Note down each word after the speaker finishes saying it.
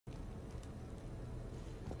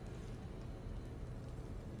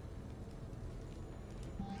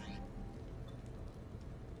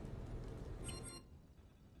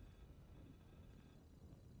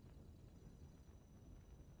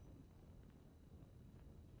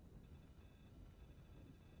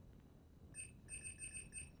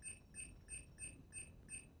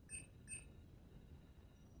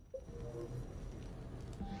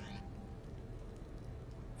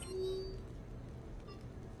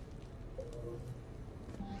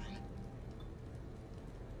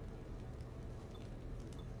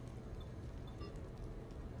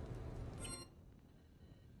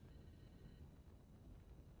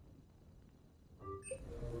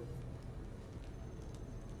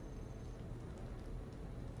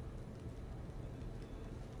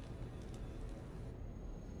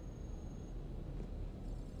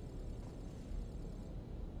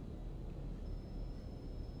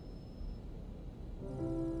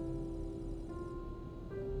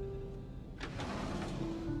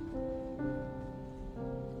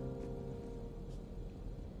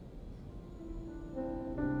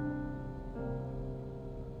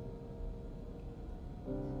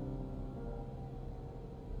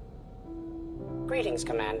Greetings,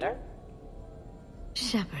 Commander.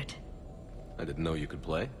 Shepard. I didn't know you could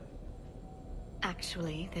play.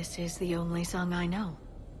 Actually, this is the only song I know.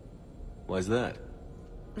 Why's that?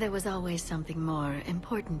 There was always something more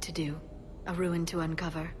important to do. A ruin to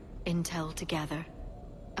uncover, intel to gather,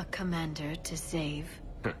 a commander to save.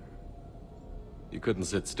 You couldn't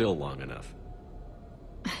sit still long enough.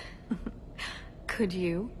 Could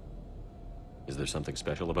you? Is there something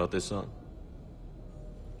special about this song?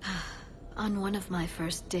 On one of my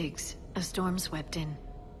first digs, a storm swept in.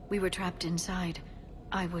 We were trapped inside.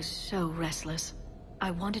 I was so restless. I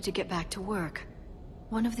wanted to get back to work.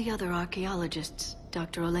 One of the other archaeologists,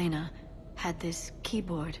 Dr. Elena, had this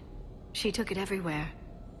keyboard. She took it everywhere.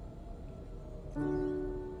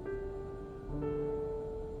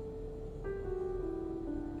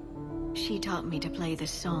 She taught me to play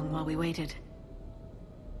this song while we waited.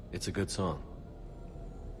 It's a good song.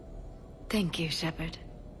 Thank you, Shepard.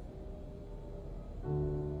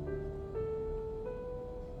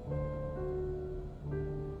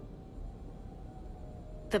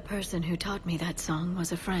 The person who taught me that song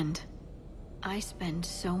was a friend. I spend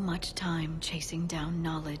so much time chasing down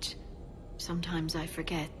knowledge. Sometimes I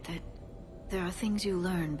forget that there are things you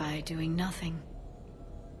learn by doing nothing.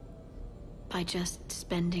 By just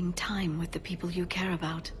spending time with the people you care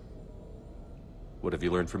about. What have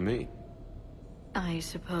you learned from me? I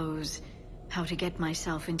suppose how to get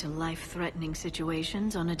myself into life-threatening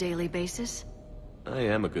situations on a daily basis? I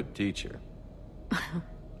am a good teacher.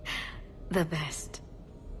 The best.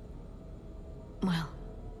 Well,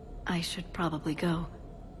 I should probably go.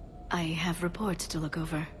 I have reports to look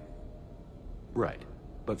over. Right.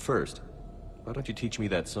 But first, why don't you teach me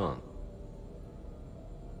that song?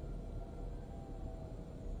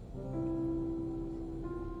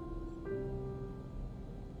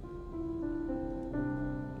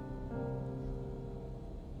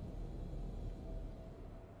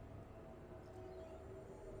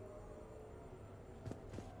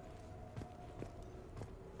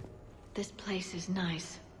 This place is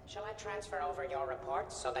nice. Shall I transfer over your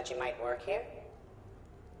reports so that you might work here?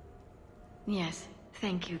 Yes,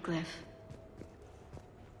 thank you, Glyph.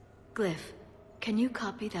 Glyph, can you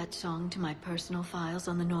copy that song to my personal files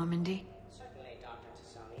on the Normandy? Certainly, Dr.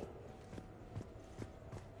 Tassoni.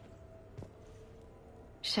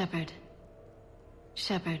 Shepard.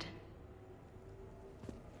 Shepard.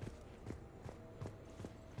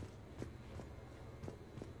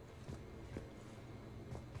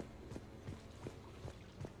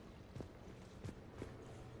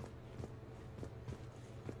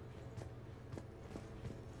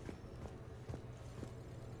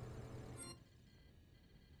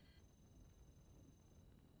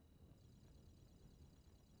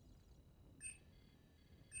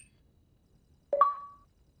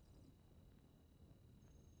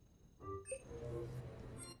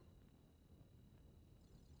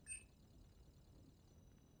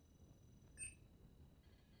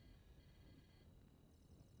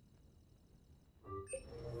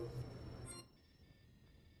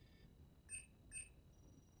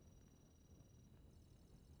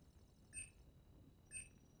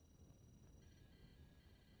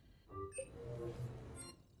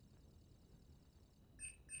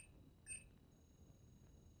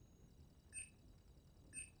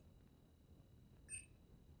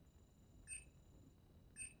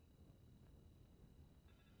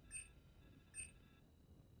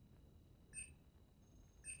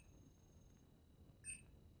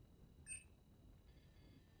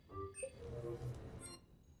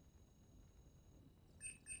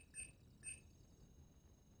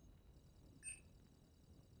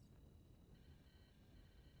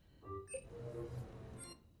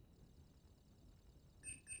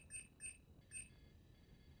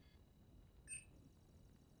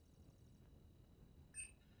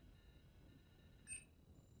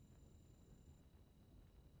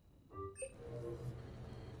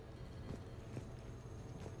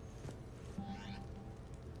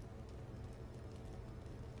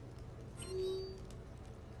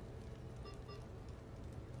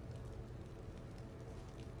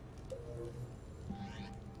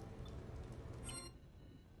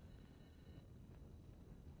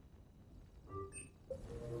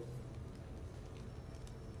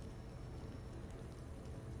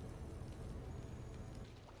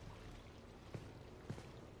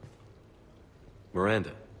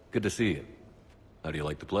 Miranda, good to see you. How do you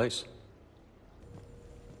like the place?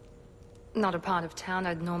 Not a part of town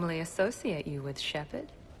I'd normally associate you with,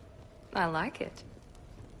 Shepard. I like it.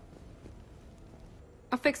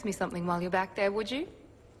 Fix me something while you're back there, would you?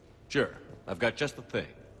 Sure. I've got just the thing.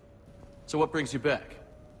 So what brings you back?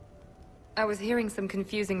 I was hearing some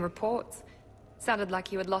confusing reports. Sounded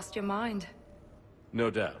like you had lost your mind. No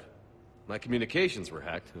doubt. My communications were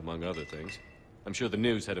hacked, among other things. I'm sure the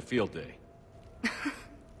news had a field day.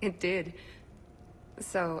 It did.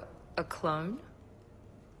 So, a clone?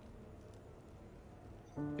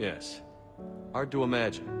 Yes. Hard to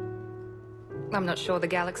imagine. I'm not sure the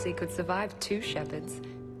galaxy could survive 2 Shepards.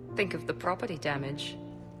 Think of the property damage.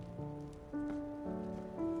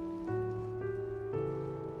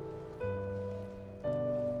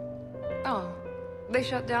 Oh, they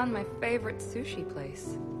shut down my favorite sushi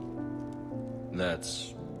place.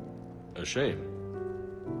 That's... a shame.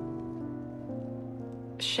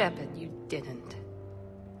 Shepard, you didn't.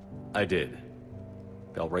 I did.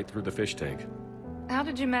 Fell right through the fish tank. How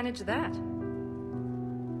did you manage that?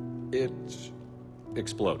 It...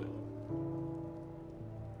 exploded.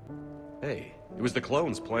 Hey, it was the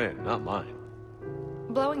clone's plan, not mine.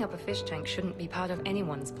 Blowing up a fish tank shouldn't be part of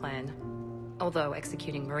anyone's plan. Although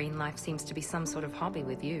executing marine life seems to be some sort of hobby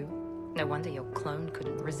with you. No wonder your clone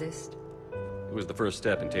couldn't resist. It was the first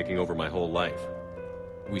step in taking over my whole life.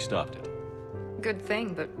 We stopped it. Good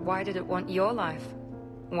thing, but why did it want your life?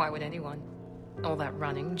 Why would anyone? All that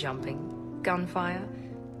running, jumping, gunfire.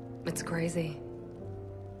 It's crazy.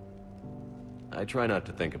 I try not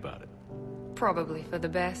to think about it. Probably for the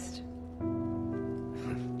best.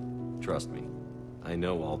 Trust me, I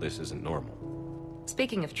know all this isn't normal.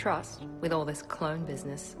 Speaking of trust, with all this clone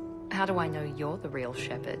business, how do I know you're the real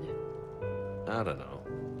Shepard? I don't know.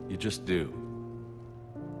 You just do.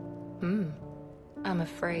 I'm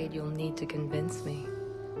afraid you'll need to convince me.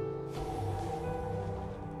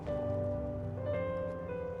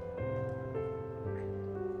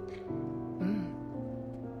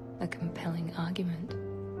 A compelling argument.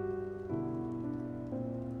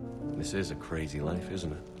 This is a crazy life,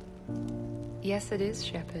 isn't it? Yes, it is,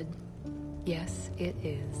 Shepard. Yes, it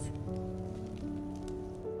is.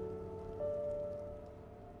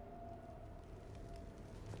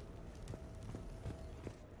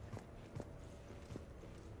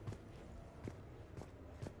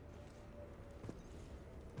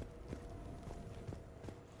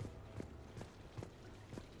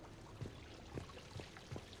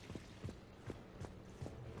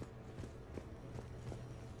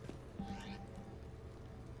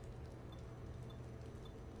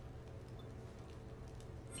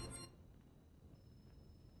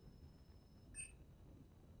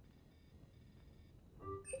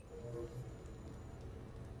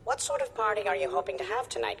 What sort of party are you hoping to have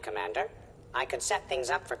tonight, Commander? I could set things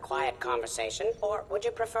up for quiet conversation, or would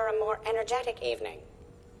you prefer a more energetic evening?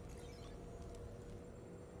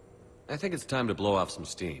 I think it's time to blow off some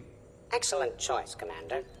steam. Excellent choice,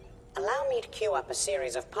 Commander. Allow me to queue up a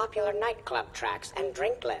series of popular nightclub tracks and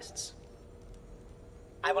drink lists.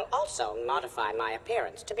 I will also modify my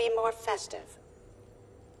appearance to be more festive.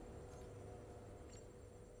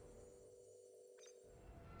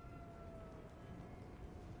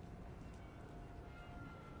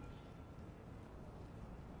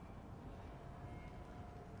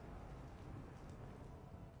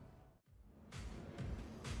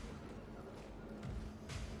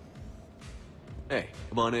 Hey,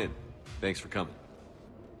 come on in. Thanks for coming.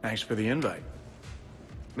 Thanks for the invite.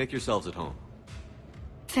 Make yourselves at home.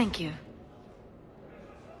 Thank you.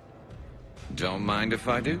 Don't mind if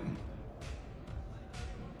I do.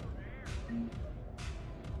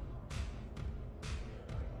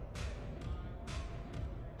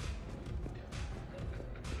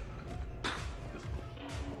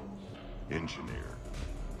 Engineer.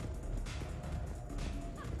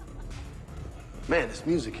 Man, this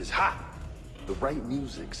music is hot. The right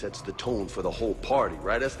music sets the tone for the whole party,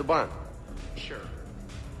 right, Esteban? Sure.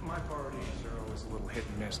 My parties are always a little hit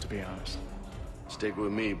and miss, to be honest. Stick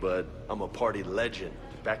with me, bud. I'm a party legend.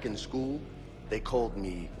 Back in school, they called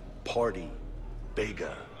me Party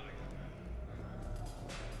Bega.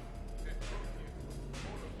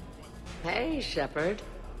 Hey, Shepard.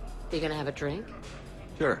 You gonna have a drink?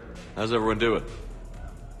 Sure. How's everyone doing?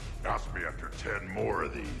 Ask me after 10 more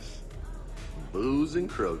of these. Booze and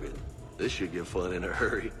Krogan. This should get fun in a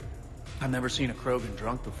hurry. I've never seen a Krogan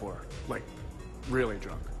drunk before. Like, really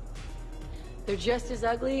drunk. They're just as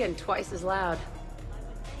ugly and twice as loud.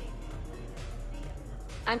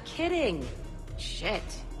 I'm kidding. Shit.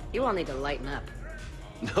 You all need to lighten up.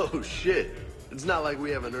 No shit. It's not like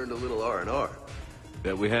we haven't earned a little R&R.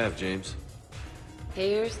 Bet we have, James.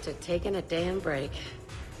 Here's to taking a damn break.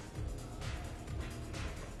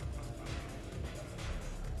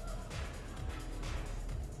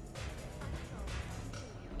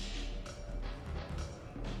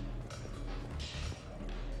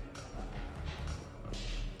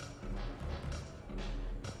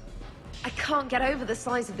 I can't get over the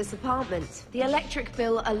size of this apartment. The electric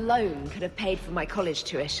bill alone could have paid for my college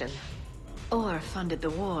tuition. Or funded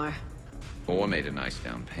the war. Or made a nice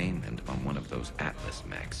down payment on one of those Atlas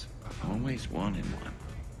mechs. I've always wanted one.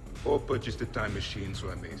 Or purchased a time machine,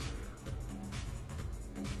 so I may.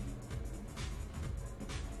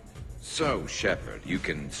 So, Shepard, you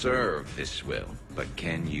can serve this swill, but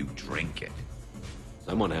can you drink it?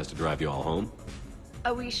 Someone has to drive you all home.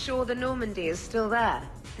 Are we sure the Normandy is still there?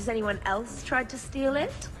 Has anyone else tried to steal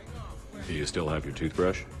it? Do you still have your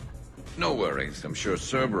toothbrush? No worries. I'm sure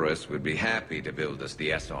Cerberus would be happy to build us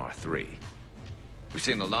the SR-3. We've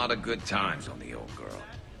seen a lot of good times on the old girl.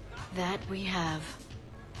 That we have.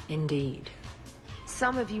 Indeed.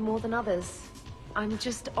 Some of you more than others. I'm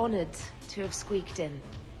just honored to have squeaked in.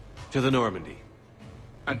 To the Normandy.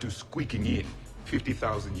 And to squeaking in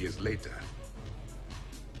 50,000 years later.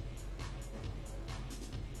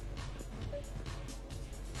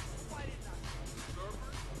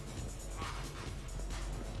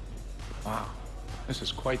 Wow, this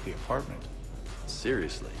is quite the apartment.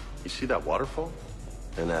 Seriously, you see that waterfall?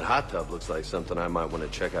 And that hot tub looks like something I might want to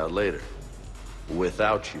check out later.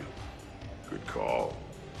 Without you. Good call.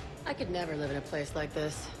 I could never live in a place like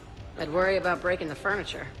this. I'd worry about breaking the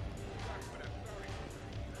furniture.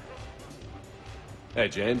 Hey,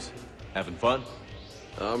 James. Having fun?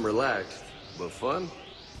 I'm relaxed, but fun?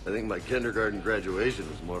 I think my kindergarten graduation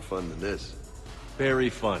was more fun than this. Very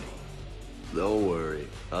funny. Don't worry,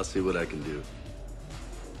 I'll see what I can do.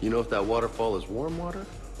 You know if that waterfall is warm water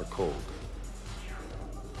or cold?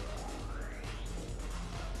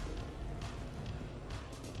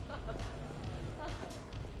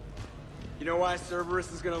 You know why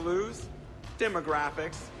Cerberus is gonna lose?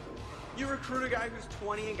 Demographics. You recruit a guy who's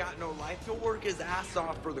 20 and got no life, he'll work his ass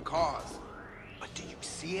off for the cause. But do you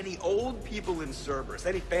see any old people in Cerberus?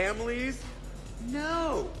 Any families?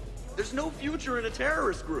 No. There's no future in a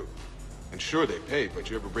terrorist group. And sure, they pay, but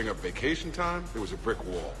you ever bring up vacation time, there was a brick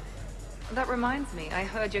wall. That reminds me, I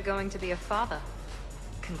heard you're going to be a father.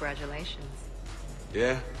 Congratulations.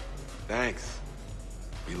 Yeah? Thanks.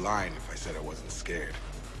 Be lying if I said I wasn't scared.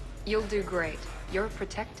 You'll do great. You're a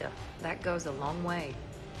protector. That goes a long way.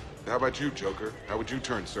 How about you, Joker? How would you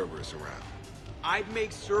turn Cerberus around? I'd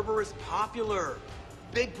make Cerberus popular.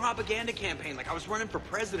 Big propaganda campaign like I was running for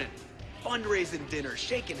president. Fundraising dinner,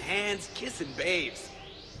 shaking hands, kissing babes.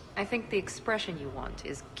 I think the expression you want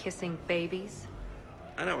is kissing babies.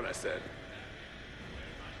 I know what I said.